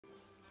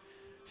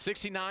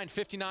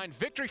69-59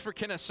 victory for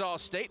Kennesaw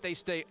State. They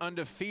stay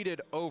undefeated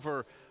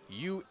over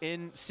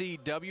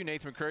UNCW.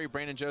 Nathan McCurry,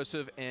 Brandon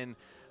Joseph, and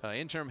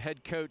interim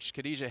head coach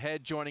Khadijah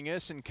Head joining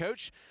us. And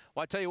coach,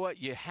 well, I tell you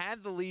what, you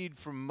had the lead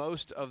for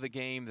most of the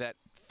game. That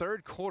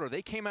third quarter,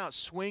 they came out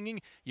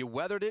swinging, you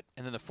weathered it,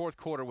 and then the fourth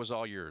quarter was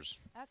all yours.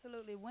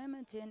 Absolutely.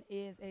 Wilmington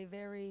is a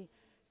very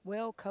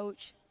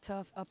well-coached,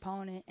 tough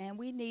opponent, and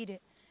we needed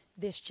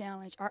this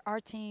challenge. Our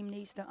team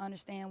needs to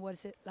understand what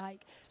it's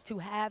like to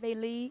have a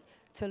lead,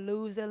 to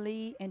lose a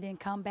lead, and then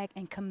come back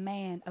and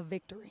command a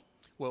victory.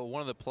 Well,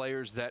 one of the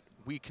players that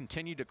we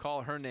continue to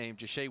call her name,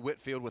 Jashay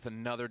Whitfield, with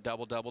another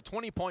double-double,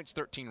 20 points,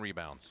 13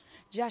 rebounds.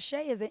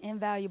 Jashay is an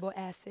invaluable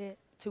asset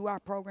to our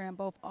program,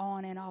 both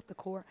on and off the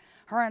court.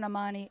 Her and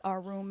Amani are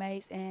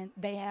roommates, and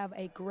they have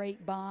a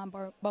great bond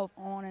both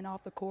on and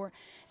off the court.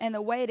 And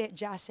the way that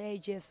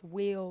Jashay just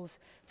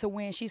wills to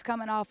win, she's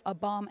coming off a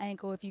bum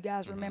ankle, if you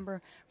guys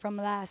remember from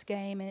last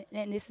game,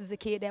 and this is a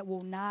kid that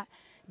will not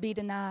be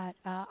denied.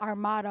 Our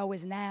motto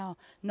is now,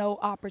 no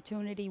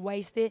opportunity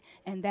wasted,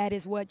 and that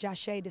is what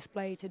Jashay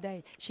displayed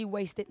today. She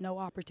wasted no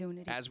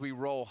opportunity. As we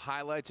roll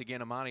highlights,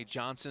 again, Amani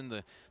Johnson,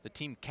 the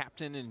team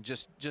captain, and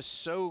just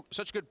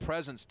such good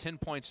presence, 10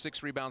 points,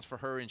 6 rebounds for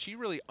her, and she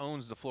really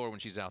owns the floor when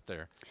she's out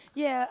there.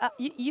 Yeah,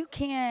 you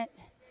can't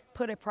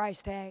put a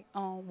price tag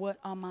on what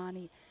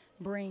Amani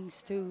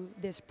brings to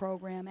this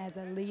program as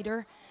a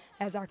leader,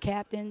 as our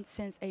captain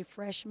since a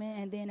freshman,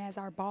 and then as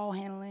our ball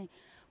handling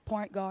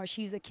point guard.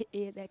 She's a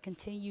kid that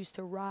continues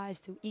to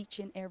rise to each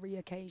and every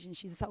occasion.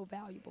 She's so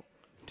valuable.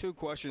 2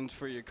 questions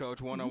for you,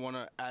 Coach. One, I want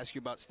to ask you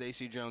about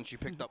Stacey Jones. She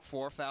picked up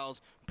 4 fouls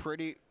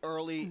pretty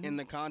early in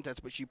the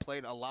contest, but she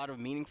played a lot of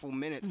meaningful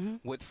minutes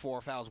with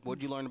 4 fouls. What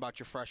did you learn about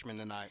your freshmen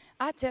tonight?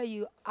 I tell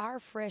you, our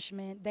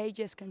freshmen, they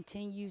just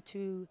continue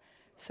to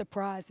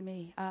surprise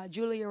me.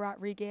 Julia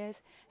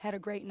Rodriguez had a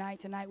great night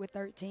tonight with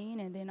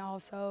 13, and then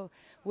also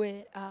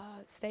with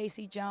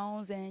Stacey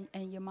Jones and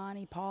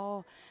Yamani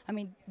Paul. I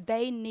mean,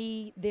 they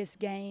need this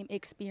game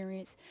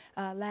experience.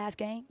 Last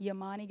game,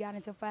 Yamani got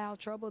into foul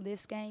trouble.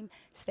 This game,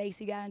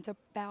 Stacey got into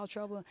foul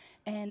trouble.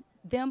 And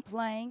them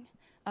playing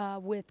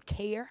with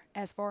care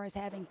as far as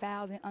having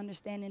fouls and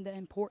understanding the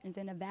importance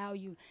and the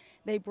value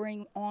they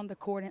bring on the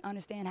court, and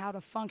understand how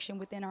to function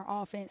within our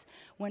offense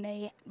when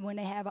they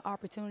have an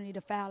opportunity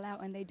to foul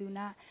out and they do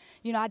not.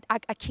 You know,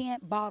 I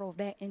can't bottle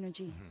that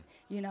energy.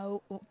 You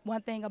know,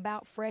 one thing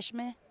about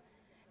freshmen,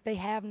 they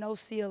have no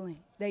ceiling.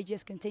 They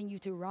just continue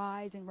to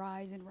rise and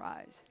rise and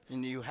rise.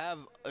 And you have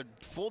a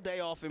full day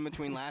off in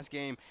between last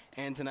game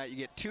and tonight. You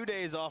get 2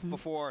 days off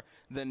before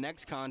the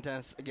next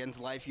contest against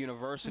Life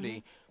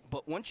University.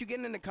 But once you get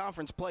into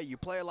conference play, you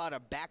play a lot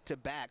of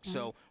back-to-back.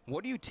 So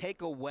what do you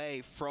take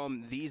away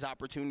from these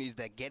opportunities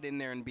that get in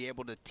there and be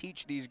able to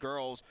teach these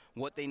girls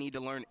what they need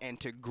to learn and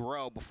to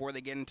grow before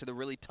they get into the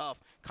really tough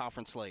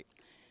conference slate?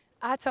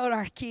 I told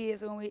our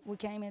kids when we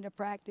came into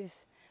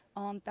practice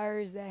on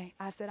Thursday,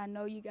 I said, I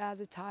know you guys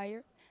are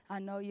tired. I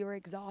know you're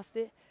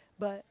exhausted.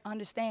 But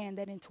understand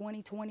that in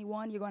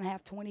 2021, you're going to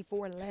have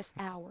 24 less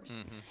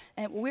hours.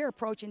 And we're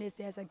approaching this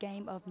as a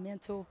game of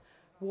mental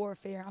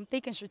warfare. I'm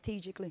thinking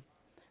strategically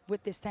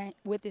with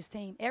this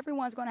team.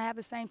 Everyone's going to have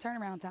the same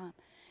turnaround time.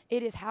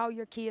 It is how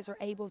your kids are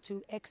able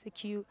to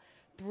execute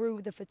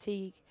through the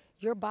fatigue.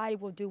 Your body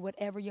will do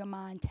whatever your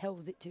mind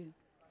tells it to.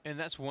 And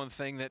that's one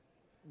thing that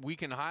we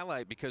can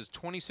highlight, because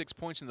 26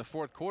 points in the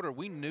fourth quarter,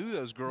 we knew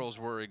those girls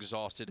were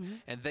exhausted,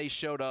 and they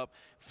showed up.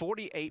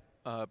 48%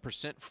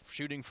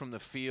 shooting from the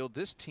field.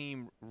 This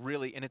team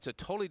really, and it's a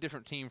totally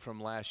different team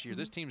from last year.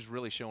 This team's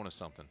really showing us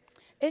something.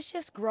 It's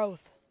just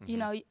growth. You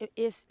know,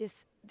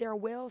 they're a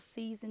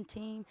well-seasoned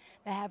team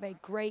that have a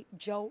great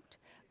jolt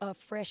of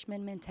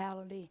freshman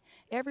mentality.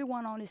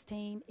 Everyone on this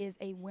team is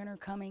a winner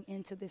coming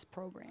into this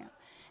program.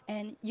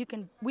 And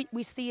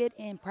we see it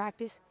in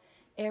practice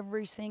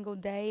every single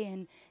day,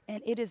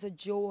 and it is a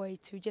joy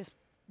to just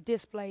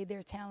display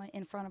their talent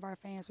in front of our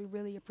fans. We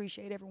really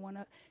appreciate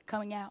everyone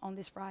coming out on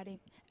this Friday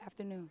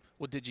afternoon.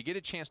 Well, did you get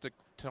a chance to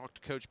talk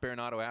to Coach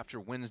Baronato after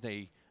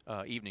Wednesday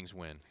evening's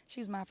win? She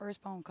was my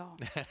first phone call.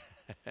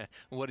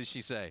 What did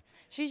she say?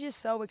 She's just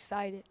so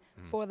excited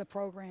for the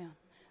program.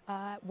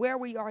 Where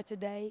we are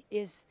today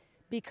is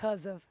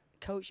because of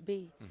Coach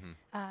B.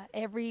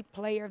 Every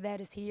player that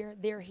is here,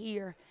 they're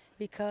here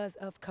because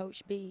of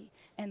Coach B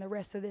and the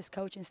rest of this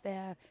coaching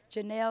staff.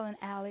 Janelle and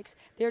Alex,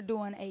 they're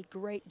doing a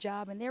great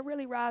job, and they're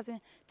really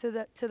rising to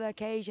the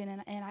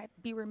occasion. And I'd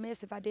be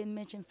remiss if I didn't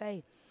mention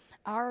Faye.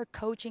 Our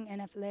coaching and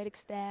athletic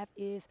staff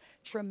is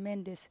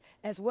tremendous.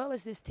 As well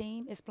as this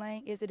team is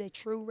playing, is it a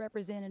true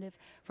representative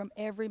from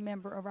every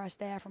member of our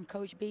staff, from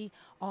Coach B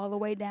all the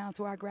way down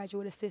to our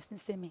graduate assistant,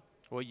 Simi.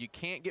 Well, you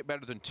can't get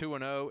better than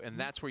 2-0, and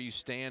that's where you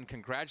stand.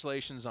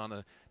 Congratulations on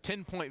a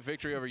 10-point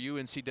victory over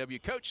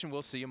UNCW. Coach, and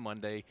we'll see you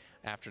Monday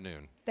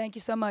afternoon. Thank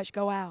you so much.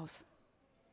 Go Owls.